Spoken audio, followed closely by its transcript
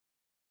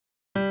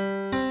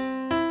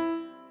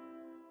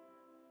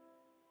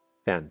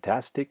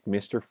Fantastic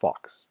Mr.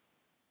 Fox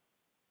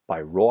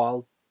by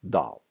Roald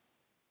Dahl.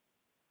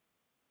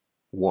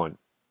 1.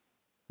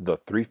 The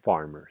Three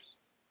Farmers.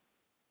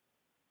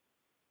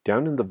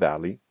 Down in the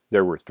valley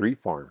there were 3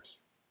 farms.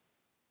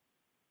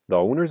 The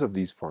owners of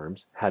these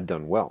farms had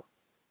done well.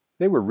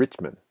 They were rich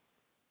men.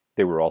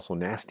 They were also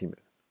nasty men.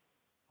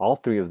 All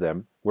 3 of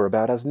them were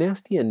about as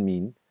nasty and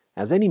mean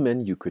as any men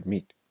you could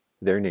meet.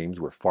 Their names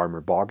were Farmer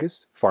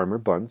Boggis, Farmer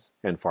Buns,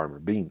 and Farmer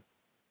Bean.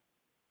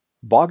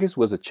 Boggis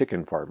was a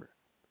chicken farmer.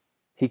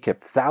 He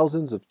kept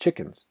thousands of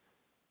chickens.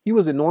 He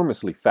was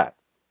enormously fat.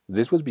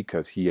 This was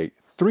because he ate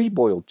 3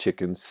 boiled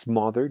chickens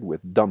smothered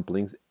with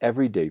dumplings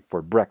every day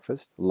for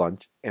breakfast,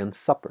 lunch, and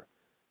supper.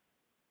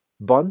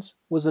 Buns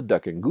was a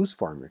duck and goose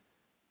farmer.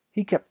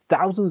 He kept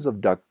thousands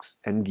of ducks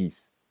and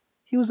geese.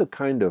 He was a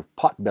kind of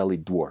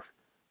pot-bellied dwarf.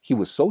 He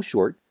was so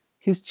short,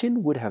 his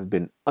chin would have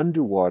been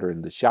underwater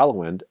in the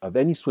shallow end of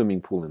any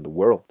swimming pool in the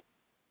world.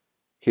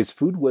 His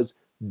food was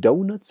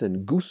doughnuts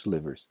and goose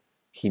livers.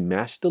 He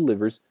mashed the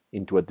livers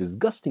into a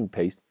disgusting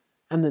paste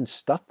and then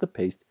stuffed the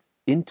paste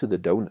into the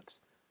doughnuts.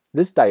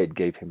 This diet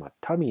gave him a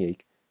tummy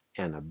ache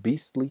and a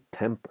beastly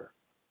temper.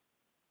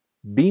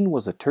 Bean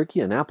was a turkey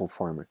and apple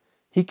farmer.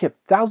 He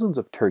kept thousands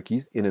of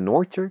turkeys in an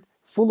orchard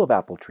full of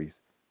apple trees.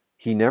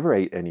 He never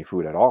ate any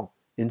food at all.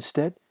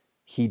 Instead,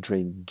 he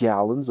drank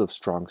gallons of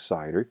strong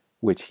cider,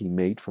 which he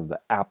made from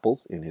the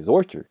apples in his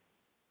orchard.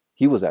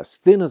 He was as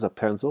thin as a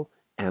pencil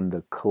and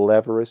the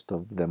cleverest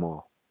of them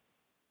all.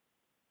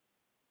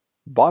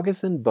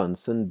 Boggis and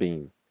Buns and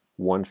Bean,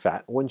 one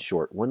fat, one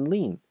short, one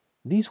lean.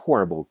 These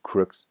horrible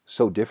crooks,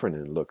 so different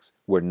in looks,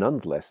 were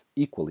nonetheless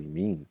equally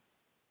mean.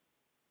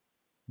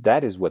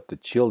 That is what the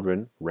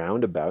children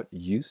round about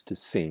used to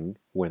sing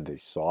when they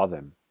saw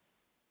them.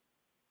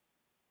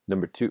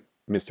 Number 2.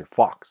 Mr.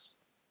 Fox.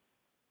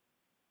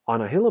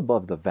 On a hill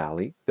above the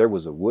valley there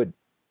was a wood.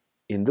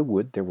 In the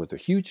wood there was a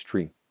huge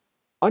tree.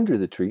 Under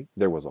the tree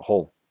there was a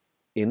hole.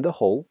 In the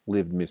hole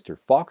lived Mr.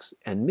 Fox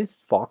and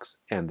Miss Fox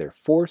and their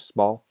 4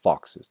 small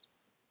foxes.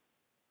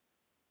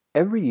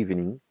 Every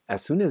evening,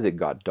 as soon as it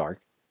got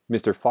dark,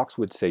 Mr. Fox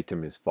would say to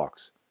Miss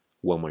Fox,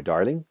 "Well, my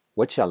darling,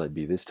 what shall it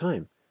be this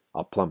time?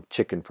 A plump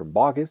chicken from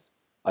Boggis,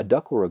 a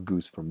duck or a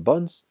goose from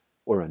Buns,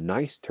 or a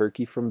nice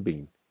turkey from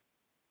Bean?"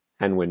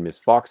 And when Miss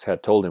Fox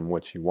had told him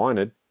what she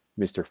wanted,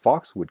 Mr.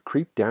 Fox would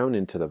creep down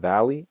into the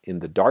valley in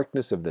the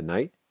darkness of the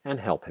night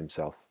and help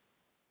himself.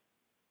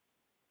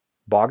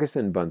 Boggis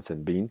and Buns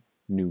and Bean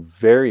knew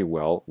very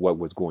well what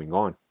was going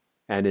on,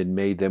 and it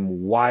made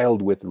them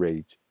wild with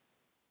rage.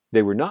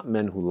 They were not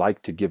men who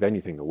liked to give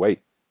anything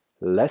away.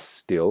 Less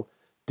still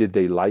did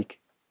they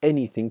like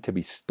anything to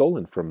be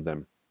stolen from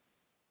them.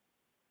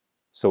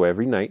 So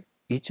every night,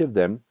 each of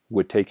them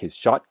would take his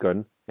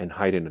shotgun and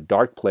hide in a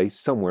dark place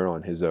somewhere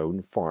on his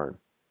own farm,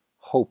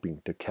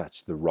 hoping to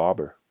catch the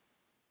robber.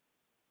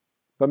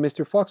 But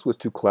Mr. Fox was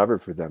too clever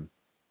for them.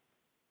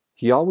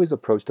 He always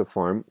approached a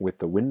farm with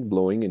the wind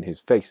blowing in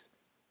his face,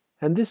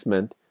 and this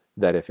meant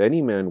that if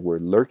any man were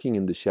lurking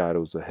in the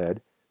shadows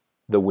ahead,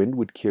 the wind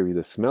would carry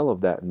the smell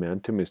of that man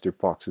to Mr.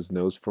 Fox's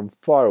nose from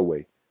far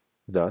away.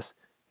 Thus,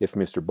 if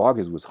Mr.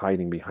 Boggis was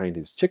hiding behind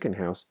his chicken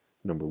house,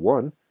 number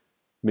 1,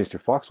 Mr.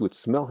 Fox would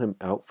smell him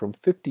out from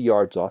 50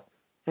 yards off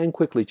and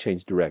quickly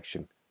change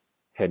direction,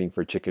 heading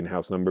for chicken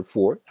house number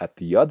 4 at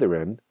the other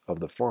end of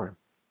the farm.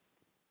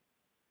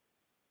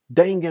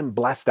 "Dang and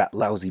blast that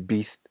lousy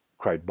beast!"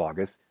 cried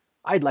Boggis.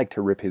 "I'd like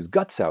to rip his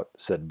guts out,"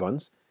 said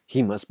Buns.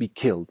 "He must be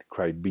killed,"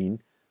 cried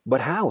Bean.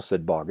 "But how?"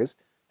 said Boggis.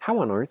 "How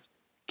on earth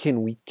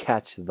can we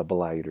catch the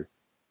blighter?"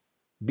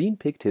 Bean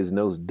picked his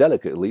nose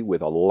delicately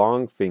with a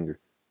long finger.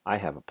 "I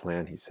have a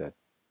plan," he said.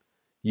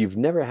 "You've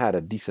never had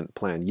a decent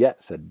plan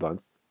yet," said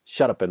Buns.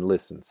 "Shut up and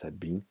listen," said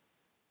Bean.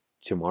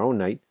 "Tomorrow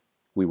night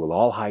we will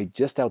all hide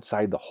just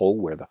outside the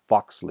hole where the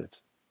fox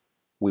lives.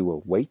 We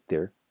will wait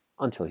there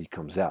until he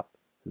comes out.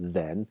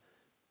 Then,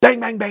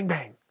 bang, bang, bang,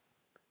 bang!"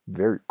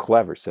 "Very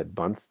clever," said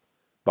Buns.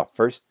 "But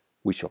first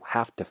we shall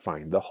have to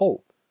find the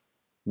hole."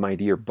 "My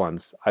dear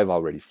Buns, I've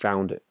already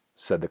found it,"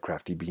 said the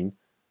crafty Bean.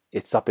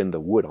 "It's up in the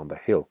wood on the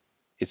hill.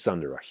 It's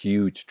under a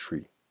huge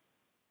tree."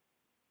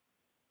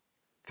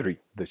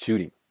 3. The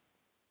Shooting.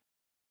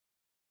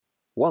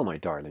 "Well, my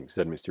darling,"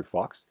 said Mr.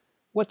 Fox,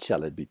 "what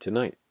shall it be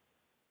tonight?"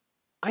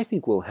 "I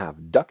think we'll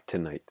have duck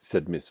tonight,"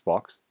 said Miss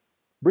Fox.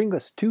 "Bring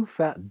us 2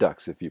 fat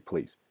ducks, if you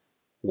please.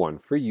 One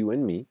for you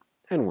and me,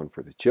 and one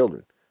for the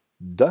children."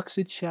 "Ducks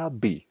it shall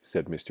be,"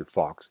 said Mr.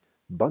 Fox.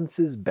 "Bunce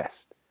is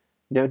best."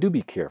 "Now do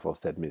be careful,"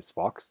 said Miss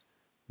Fox.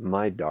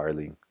 "My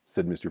darling,"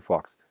 said Mr.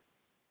 Fox,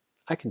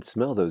 "I can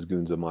smell those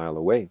goons a mile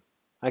away.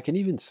 I can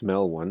even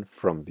smell one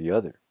from the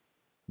other.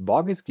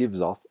 Boggis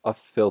gives off a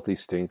filthy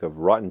stink of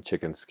rotten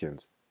chicken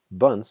skins.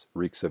 Bunce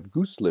reeks of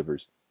goose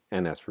livers,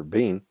 and as for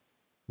Bean,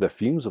 the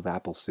fumes of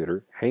apple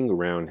cider hang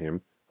around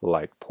him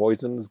like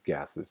poisonous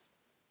gases."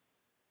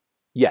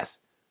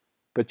 "Yes,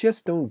 but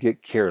just don't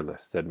get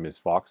careless," said Miss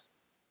Fox.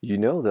 "You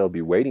know they'll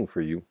be waiting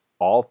for you,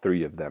 all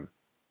 3 of them."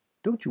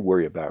 "Don't you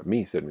worry about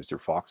me," said Mr.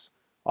 Fox.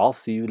 "I'll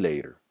see you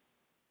later."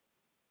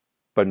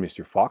 But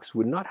Mr. Fox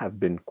would not have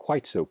been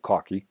quite so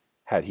cocky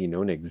had he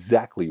known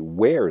exactly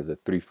where the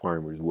three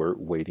farmers were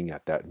waiting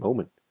at that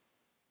moment.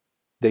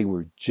 They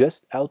were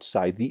just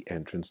outside the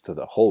entrance to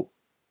the hole,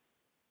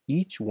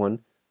 each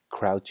one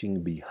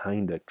crouching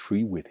behind a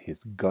tree with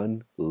his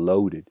gun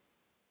loaded.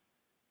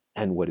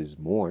 And what is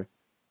more,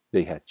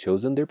 they had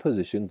chosen their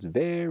positions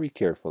very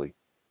carefully,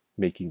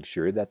 making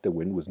sure that the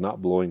wind was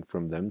not blowing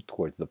from them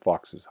towards the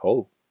fox's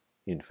hole.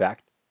 In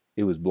fact,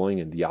 it was blowing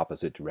in the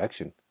opposite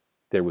direction.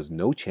 There was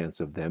no chance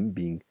of them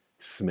being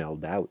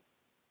smelled out.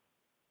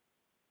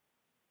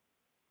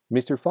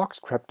 Mr. Fox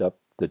crept up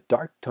the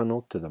dark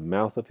tunnel to the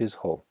mouth of his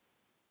hole.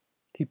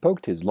 He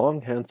poked his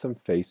long, handsome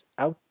face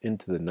out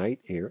into the night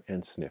air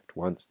and sniffed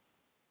once.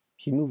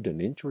 He moved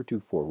an inch or two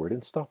forward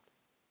and stopped.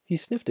 He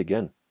sniffed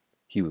again.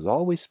 He was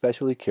always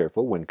specially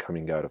careful when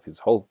coming out of his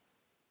hole.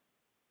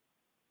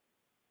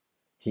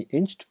 He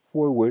inched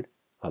forward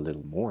a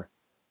little more.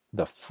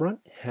 The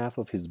front half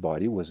of his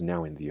body was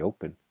now in the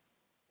open.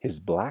 His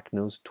black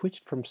nose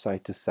twitched from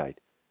side to side,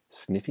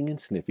 sniffing and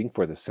sniffing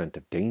for the scent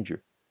of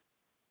danger.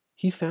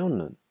 He found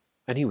none,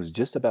 and he was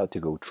just about to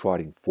go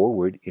trotting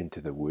forward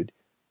into the wood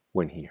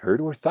when he heard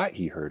or thought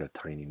he heard a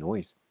tiny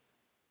noise.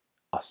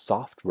 A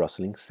soft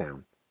rustling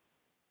sound,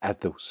 as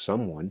though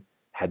someone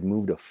had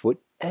moved a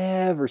foot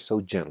ever so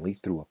gently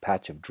through a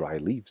patch of dry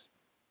leaves.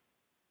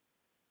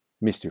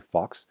 Mr.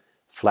 Fox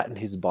flattened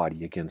his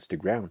body against the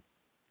ground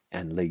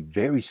and lay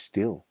very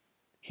still,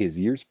 his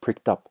ears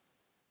pricked up.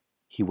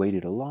 He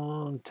waited a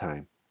long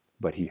time,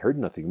 but he heard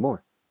nothing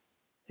more.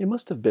 It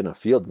must have been a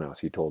field mouse,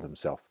 he told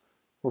himself,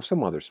 or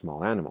some other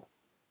small animal.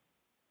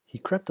 He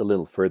crept a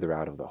little further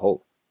out of the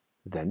hole,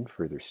 then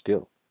further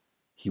still.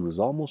 He was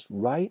almost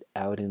right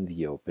out in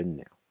the open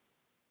now.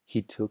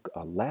 He took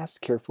a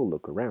last careful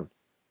look around.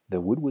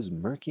 The wood was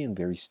murky and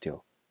very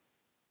still.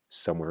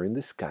 Somewhere in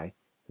the sky,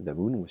 the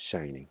moon was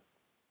shining.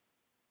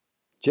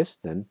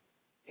 Just then,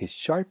 his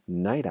sharp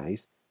night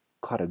eyes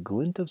caught a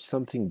glint of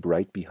something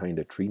bright behind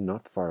a tree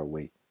not far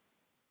away.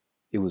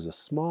 It was a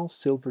small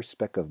silver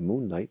speck of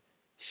moonlight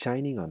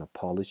shining on a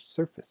polished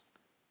surface.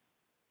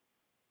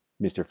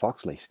 Mr.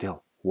 Fox lay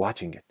still,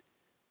 watching it.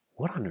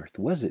 What on earth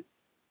was it?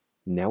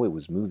 Now it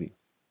was moving.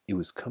 It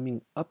was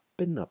coming up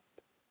and up.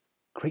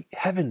 Great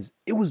heavens,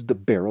 it was the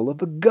barrel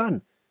of a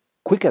gun!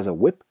 Quick as a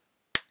whip,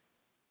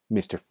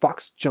 Mr.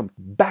 Fox jumped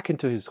back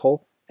into his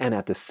hole, and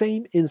at the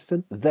same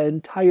instant the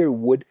entire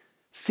wood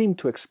seemed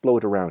to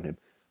explode around him.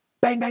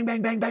 Bang, bang,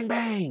 bang, bang, bang,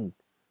 bang!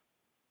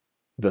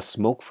 The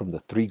smoke from the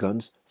three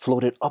guns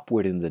floated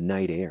upward in the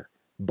night air.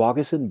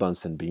 Bogus and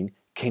Bunsen Bean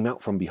came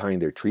out from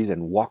behind their trees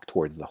and walked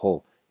towards the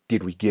hole.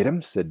 "Did we get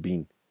him?" said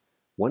Bean.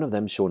 One of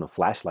them shone a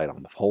flashlight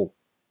on the hole.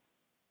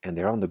 And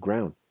there on the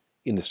ground,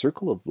 in the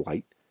circle of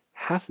light,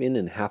 half in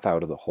and half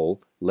out of the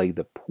hole, lay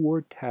the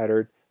poor,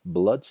 tattered,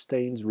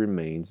 blood-stained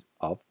remains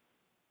of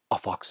a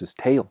fox's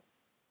tail.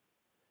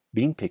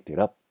 Bean picked it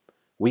up.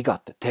 "We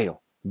got the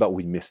tail, but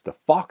we missed the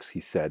fox," he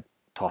said,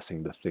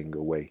 tossing the thing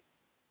away.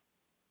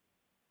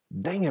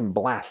 "Dang and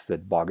blast,"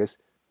 said Bogus.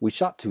 "We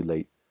shot too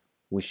late.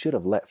 We should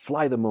have let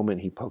fly the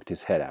moment he poked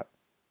his head out."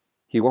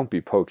 "He won't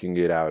be poking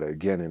it out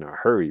again in a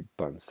hurry,"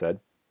 Bun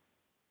said.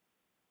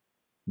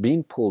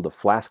 Bean pulled a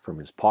flask from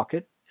his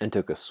pocket and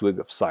took a swig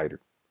of cider.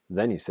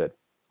 Then he said,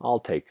 "I'll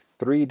take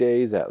 3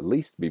 days at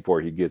least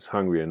before he gets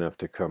hungry enough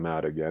to come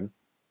out again.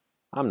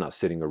 I'm not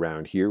sitting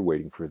around here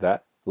waiting for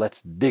that.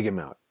 Let's dig him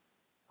out."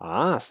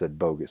 "Ah," said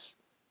Bogus.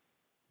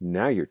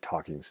 "Now you're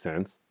talking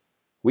sense.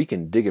 We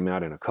can dig him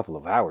out in a couple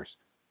of hours.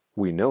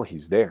 We know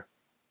he's there."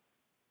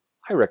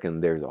 "I reckon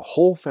there's a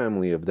whole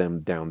family of them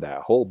down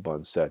that hole,"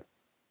 Bun said.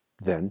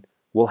 "Then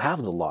we'll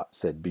have the lot,"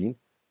 said Bean.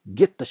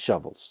 "Get the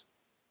shovels."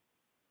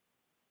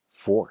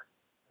 4.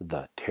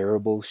 The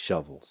Terrible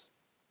Shovels.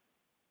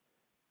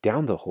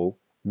 Down the hole,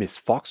 Miss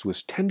Fox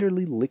was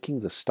tenderly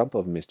licking the stump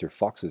of Mr.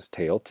 Fox's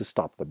tail to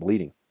stop the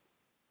bleeding.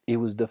 "It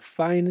was the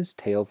finest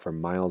tail for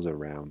miles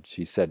around,"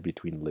 she said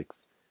between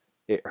licks.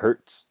 "It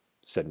hurts,"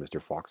 said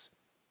Mr. Fox.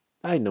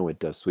 "I know it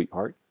does,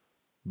 sweetheart,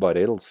 but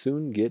it'll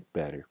soon get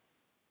better."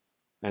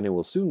 "And it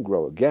will soon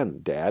grow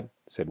again, Dad,"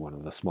 said one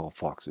of the small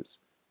foxes.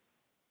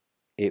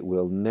 "It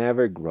will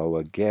never grow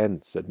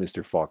again," said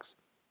Mr. Fox.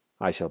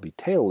 "I shall be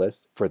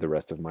tailless for the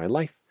rest of my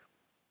life."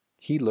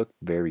 He looked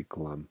very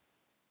glum.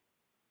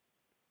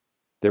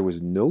 There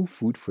was no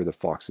food for the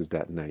foxes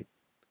that night,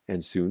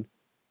 and soon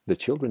the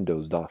children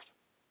dozed off.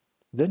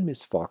 Then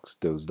Miss Fox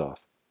dozed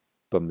off,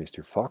 but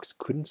Mr. Fox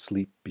couldn't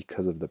sleep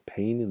because of the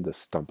pain in the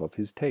stump of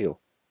his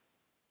tail.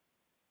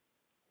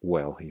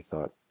 "Well," he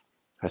thought,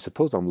 "I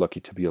suppose I'm lucky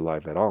to be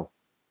alive at all.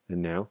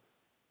 And now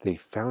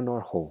they've found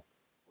our hole.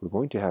 We're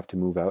going to have to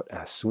move out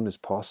as soon as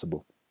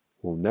possible.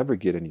 We'll never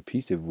get any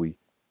peace if we—"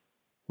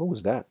 What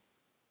was that?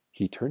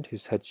 He turned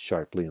his head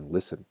sharply and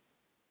listened.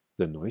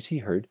 The noise he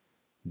heard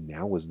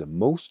now was the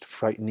most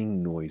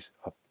frightening noise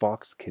a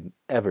fox can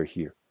ever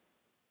hear.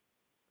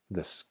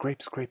 The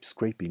scrape, scrape,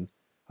 scraping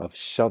of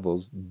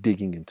shovels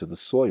digging into the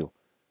soil.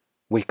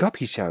 "Wake up,"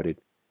 he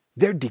shouted.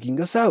 "They're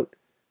digging us out."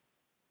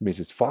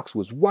 Mrs. Fox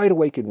was wide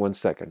awake in 1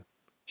 second.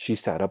 She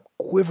sat up,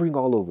 quivering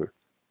all over.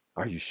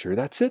 "Are you sure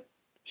that's it?"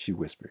 she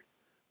whispered.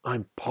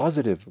 "I'm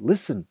positive.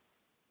 Listen."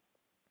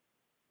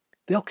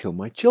 They'll kill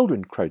my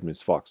children, cried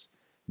Miss Fox.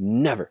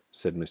 Never,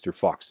 said Mr.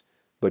 Fox.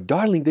 But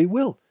darling, they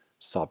will,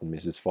 sobbed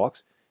Mrs.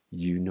 Fox.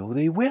 You know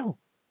they will.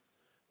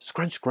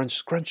 Scrunch, scrunch,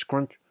 scrunch,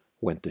 scrunch,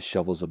 went the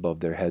shovels above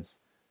their heads.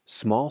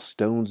 Small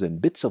stones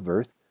and bits of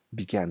earth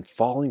began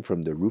falling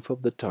from the roof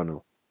of the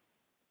tunnel.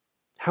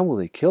 How will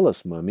they kill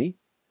us, Mummy?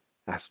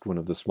 Asked one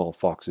of the small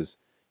foxes.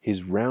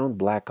 His round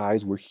black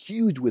eyes were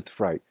huge with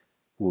fright.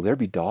 Will there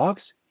be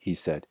dogs? He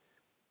said.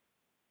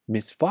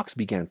 Miss Fox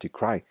began to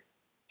cry.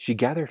 She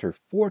gathered her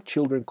 4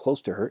 children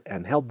close to her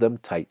and held them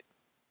tight.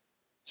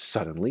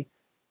 Suddenly,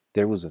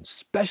 there was an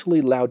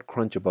especially loud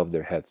crunch above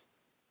their heads,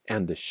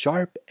 and the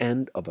sharp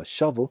end of a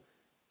shovel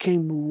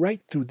came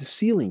right through the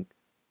ceiling.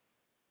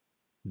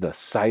 The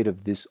sight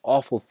of this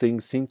awful thing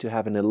seemed to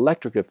have an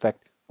electric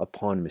effect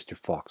upon Mr.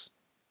 Fox.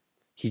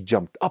 He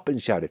jumped up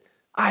and shouted,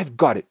 I've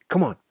got it!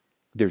 Come on!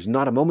 There's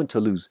not a moment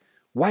to lose.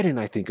 Why didn't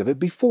I think of it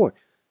before?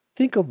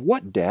 Think of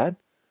what, Dad?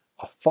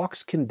 A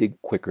fox can dig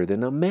quicker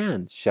than a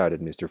man, shouted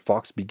Mr.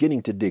 Fox,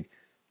 beginning to dig.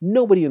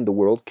 Nobody in the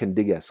world can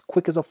dig as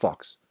quick as a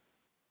fox.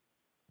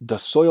 The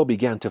soil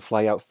began to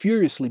fly out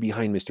furiously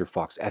behind Mr.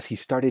 Fox as he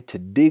started to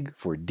dig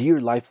for dear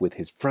life with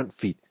his front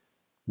feet.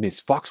 Miss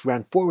Fox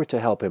ran forward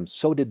to help him,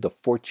 so did the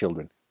 4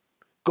 children.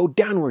 Go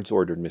downwards,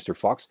 ordered Mr.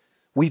 Fox.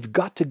 We've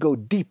got to go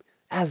deep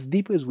as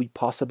we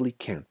possibly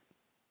can.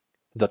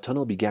 The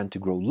tunnel began to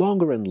grow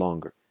longer and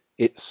longer.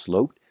 It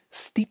sloped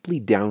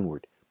steeply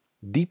downward.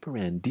 Deeper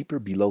and deeper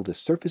below the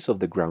surface of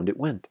the ground it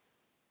went.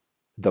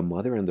 The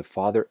mother and the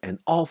father and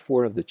all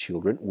 4 of the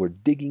children were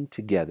digging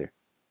together.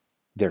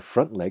 Their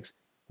front legs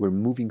were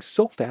moving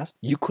so fast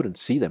you couldn't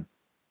see them.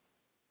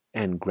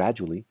 And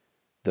gradually,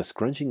 the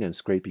scrunching and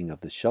scraping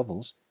of the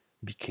shovels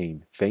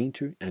became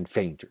fainter and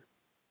fainter.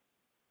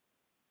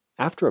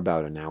 After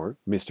about an hour,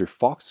 Mr.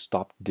 Fox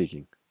stopped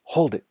digging.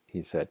 Hold it,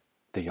 he said.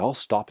 They all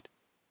stopped.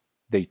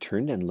 They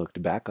turned and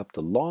looked back up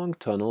the long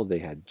tunnel they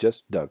had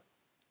just dug.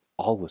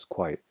 All was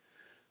quiet.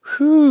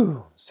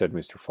 Whew, said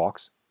Mr.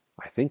 Fox.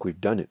 I think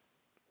we've done it.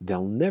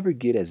 They'll never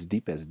get as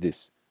deep as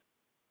this.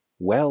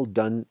 Well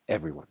done,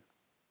 everyone.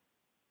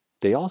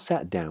 They all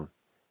sat down,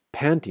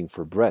 panting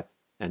for breath,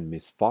 and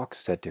Miss Fox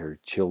said to her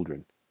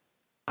children,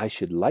 I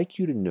should like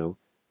you to know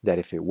that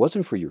if it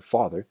wasn't for your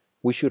father,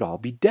 we should all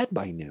be dead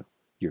by now.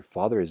 Your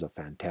father is a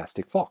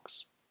fantastic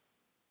fox.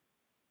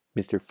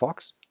 Mr.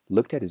 Fox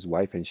looked at his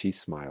wife and she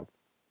smiled.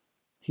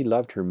 He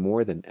loved her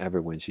more than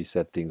ever when she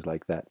said things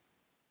like that.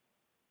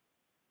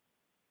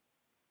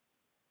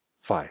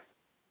 5.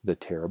 The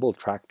Terrible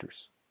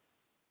Tractors.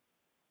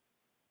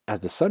 As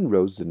the sun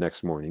rose the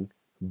next morning,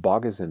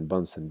 Boggis and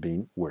Bunsen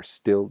Bean were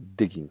still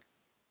digging.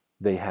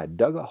 They had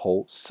dug a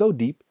hole so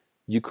deep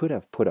you could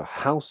have put a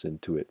house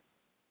into it.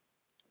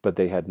 But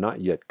they had not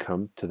yet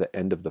come to the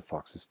end of the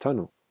fox's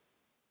tunnel.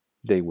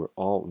 They were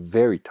all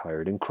very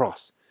tired and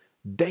cross.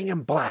 Dang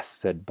and blast,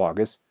 said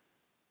Boggis.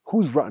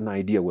 Whose rotten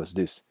idea was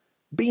this?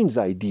 Bean's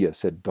idea,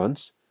 said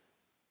Bunce.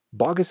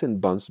 Boggis and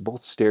Bunce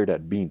both stared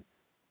at Bean.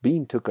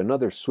 Bean took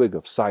another swig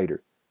of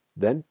cider,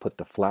 then put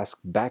the flask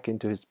back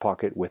into his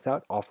pocket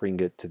without offering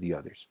it to the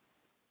others.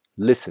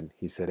 Listen,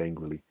 he said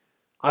angrily.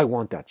 I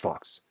want that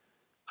fox.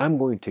 I'm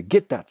going to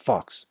get that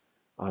fox.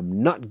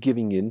 I'm not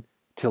giving in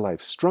till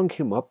I've strung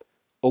him up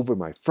over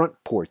my front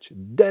porch,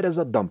 dead as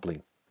a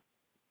dumpling.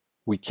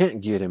 We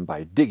can't get him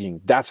by digging,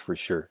 that's for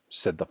sure,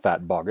 said the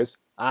fat Boggis.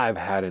 I've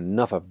had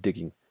enough of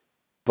digging.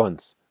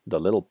 Bunce, the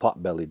little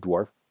pot-bellied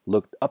dwarf,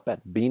 looked up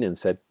at Bean and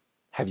said,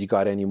 Have you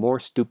got any more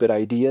stupid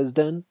ideas,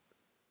 then?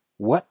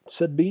 What?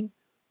 Said Bean.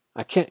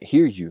 I can't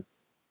hear you.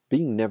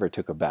 Bean never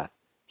took a bath.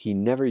 He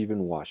never even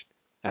washed.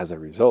 As a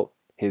result,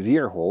 his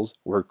ear holes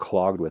were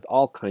clogged with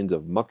all kinds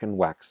of muck and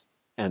wax,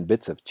 and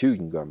bits of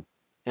chewing gum,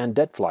 and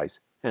dead flies,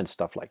 and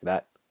stuff like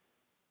that.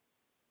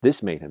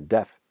 This made him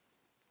deaf.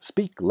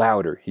 Speak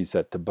louder, he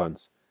said to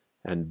Bunce,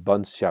 and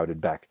Bunce shouted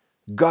back,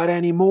 Got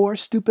any more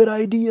stupid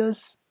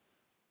ideas?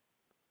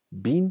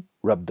 Bean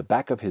rubbed the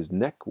back of his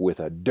neck with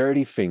a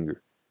dirty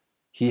finger.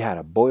 He had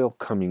a boil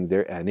coming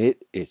there and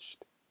it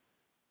itched.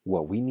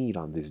 What we need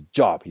on this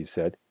job, he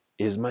said,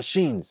 is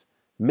machines,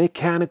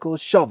 mechanical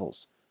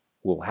shovels.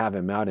 We'll have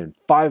him out in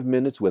 5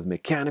 minutes with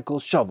mechanical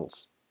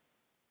shovels.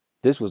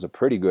 This was a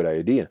pretty good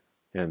idea,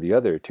 and the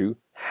other 2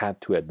 had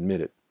to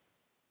admit it.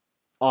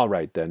 All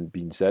right then,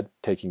 Bean said,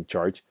 taking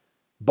charge.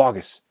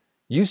 Boggis,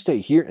 you stay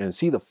here and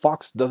see the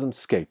fox doesn't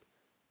escape.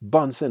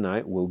 Bunce and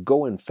I will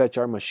go and fetch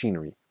our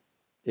machinery.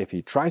 If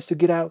he tries to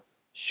get out,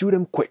 shoot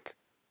him quick.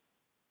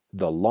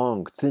 The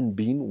long, thin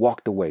Bean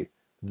walked away.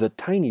 The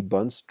tiny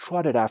Bunce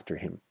trotted after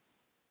him.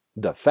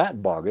 The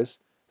fat Boggis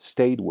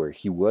stayed where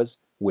he was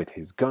with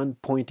his gun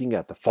pointing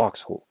at the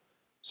foxhole.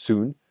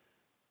 Soon,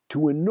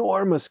 2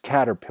 enormous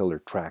caterpillar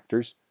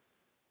tractors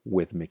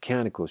with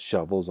mechanical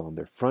shovels on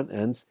their front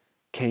ends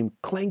came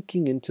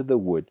clanking into the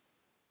wood.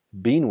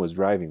 Bean was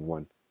driving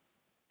one,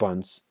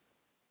 Bunce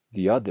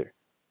the other.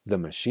 The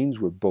machines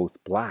were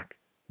both black.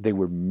 They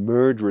were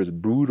murderous,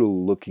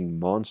 brutal-looking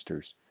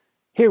monsters.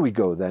 Here we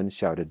go, then,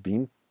 shouted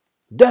Bean.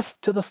 Death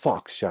to the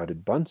fox,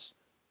 shouted Bunce.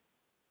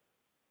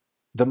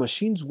 The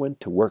machines went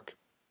to work.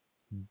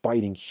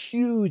 biting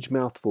huge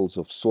mouthfuls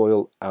of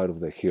soil out of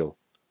the hill.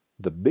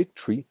 The big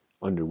tree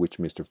under which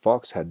Mr.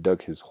 Fox had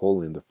dug his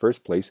hole in the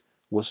first place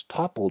was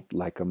toppled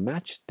like a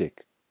matchstick.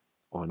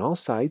 On all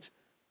sides,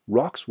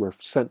 rocks were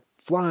sent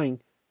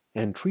flying,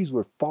 and trees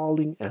were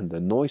falling, and the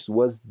noise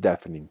was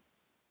deafening.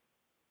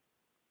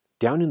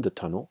 Down in the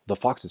tunnel, the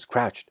foxes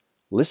crouched,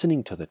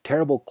 listening to the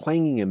terrible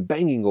clanging and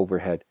banging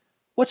overhead.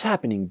 "What's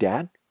happening,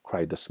 Dad?"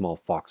 cried the small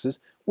foxes.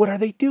 "What are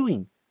they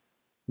doing?"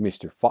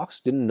 Mr.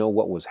 Fox didn't know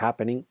what was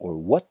happening or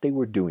what they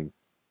were doing.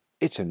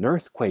 "It's an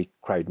earthquake,"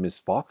 cried Miss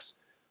Fox.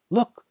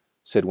 "Look,"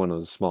 said one of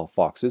the small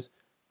foxes.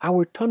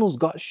 "Our tunnels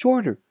got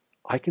shorter.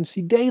 I can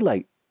see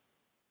daylight."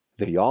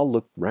 They all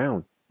looked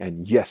round,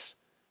 and yes,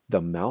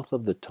 the mouth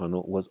of the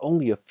tunnel was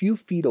only a few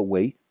feet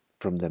away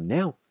from them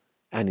now,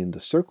 and in the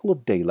circle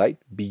of daylight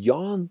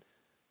beyond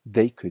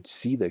they could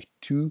see the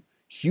two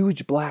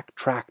huge black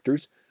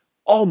tractors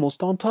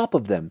almost on top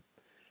of them.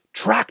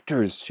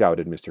 "Tractors!"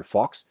 shouted Mr.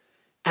 Fox,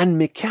 "and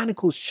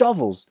mechanical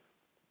shovels!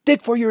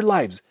 Dig for your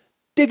lives!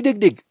 Dig, dig,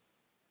 dig!"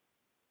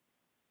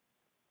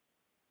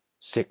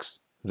 6.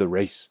 The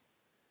race.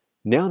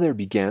 Now there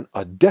began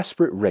a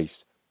desperate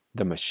race,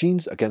 the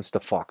machines against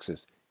the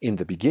foxes. In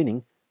the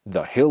beginning,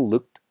 the hill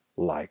looked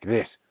like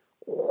this.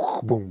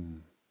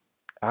 Boom!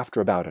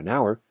 After about an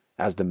hour,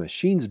 as the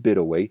machines bit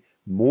away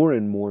more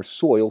and more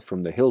soil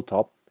from the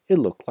hilltop, it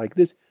looked like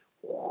this.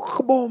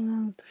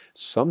 Boom!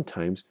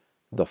 Sometimes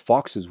the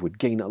foxes would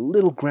gain a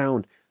little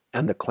ground,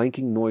 and the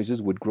clanking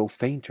noises would grow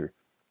fainter,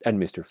 and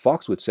Mr.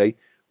 Fox would say,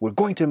 "We're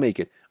going to make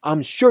it.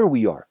 I'm sure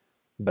we are."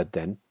 But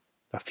then,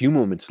 a few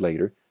moments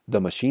later, the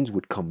machines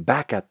would come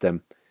back at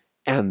them,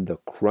 and the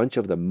crunch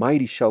of the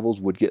mighty shovels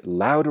would get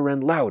louder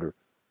and louder.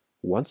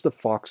 Once the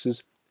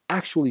foxes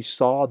actually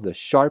saw the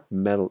sharp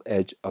metal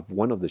edge of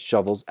one of the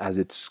shovels as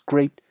it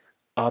scraped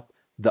up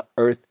the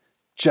earth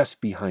just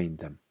behind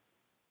them.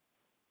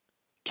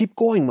 "Keep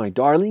going, my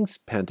darlings,"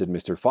 panted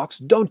Mr. Fox.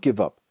 "Don't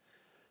give up."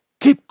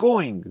 "Keep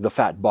going," the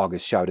fat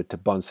Boggis shouted to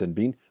Bunce and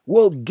Bean.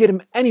 "We'll get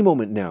him any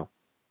moment now."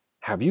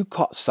 "Have you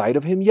caught sight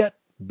of him yet?"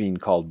 Bean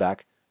called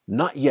back.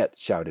 "Not yet,"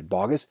 shouted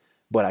Boggis,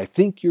 "but I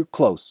think you're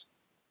close."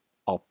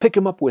 "I'll pick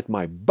him up with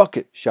my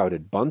bucket,"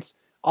 shouted Bunce.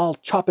 "I'll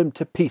chop him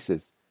to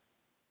pieces."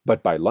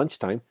 But by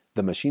lunchtime,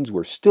 the machines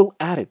were still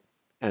at it,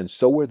 and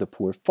so were the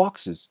poor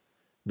foxes.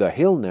 The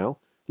hill now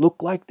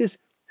looked like this.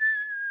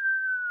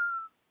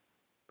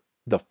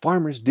 The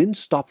farmers didn't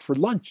stop for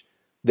lunch.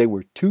 They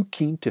were too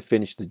keen to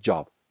finish the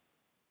job.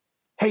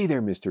 "Hey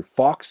there, Mr.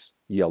 Fox,"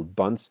 yelled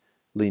Bunce,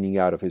 leaning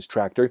out of his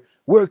tractor.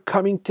 "We're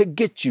coming to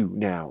get you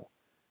now."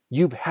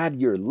 "You've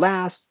had your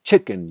last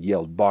chicken,"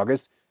 yelled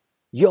Boggis.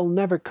 "You'll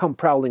never come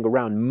prowling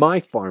around my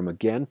farm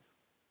again."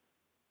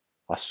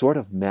 A sort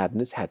of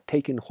madness had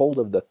taken hold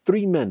of the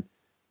three men.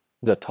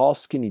 The tall,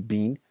 skinny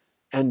Bean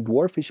and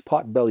dwarfish,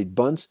 pot-bellied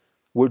Bunce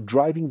were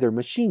driving their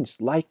machines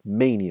like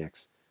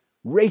maniacs,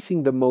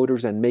 racing the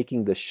motors and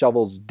making the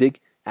shovels dig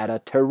at a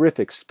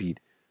terrific speed.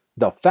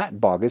 The fat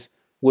Boggis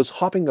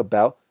was hopping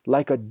about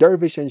like a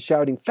dervish and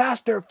shouting,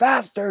 "Faster,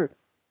 faster!"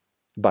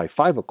 By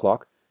 5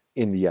 o'clock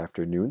in the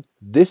afternoon,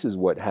 this is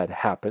what had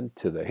happened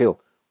to the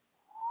hill.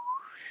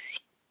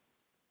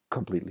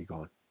 Completely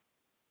gone.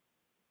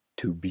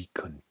 To be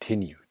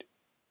continued.